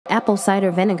Apple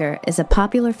cider vinegar is a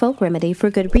popular folk remedy for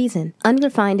good reason.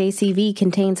 Unrefined ACV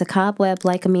contains a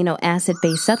cobweb-like amino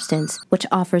acid-based substance, which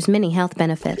offers many health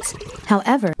benefits.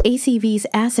 However, ACV's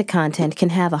acid content can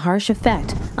have a harsh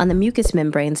effect on the mucous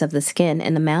membranes of the skin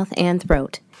in the mouth and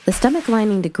throat. The stomach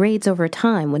lining degrades over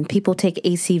time when people take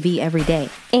ACV every day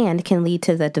and can lead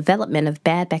to the development of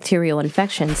bad bacterial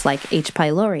infections like H.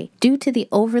 pylori due to the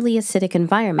overly acidic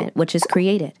environment which is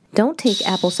created. Don't take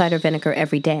apple cider vinegar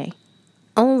every day.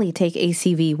 Only take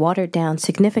ACV watered down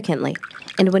significantly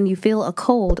and when you feel a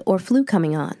cold or flu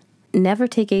coming on. Never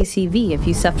take ACV if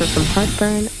you suffer from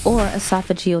heartburn or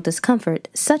esophageal discomfort,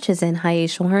 such as in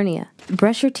hiatal hernia.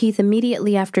 Brush your teeth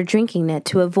immediately after drinking it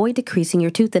to avoid decreasing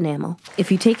your tooth enamel.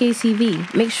 If you take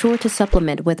ACV, make sure to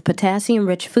supplement with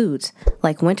potassium-rich foods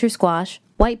like winter squash,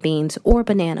 white beans, or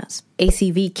bananas.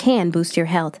 ACV can boost your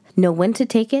health. Know when to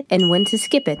take it and when to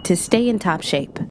skip it to stay in top shape.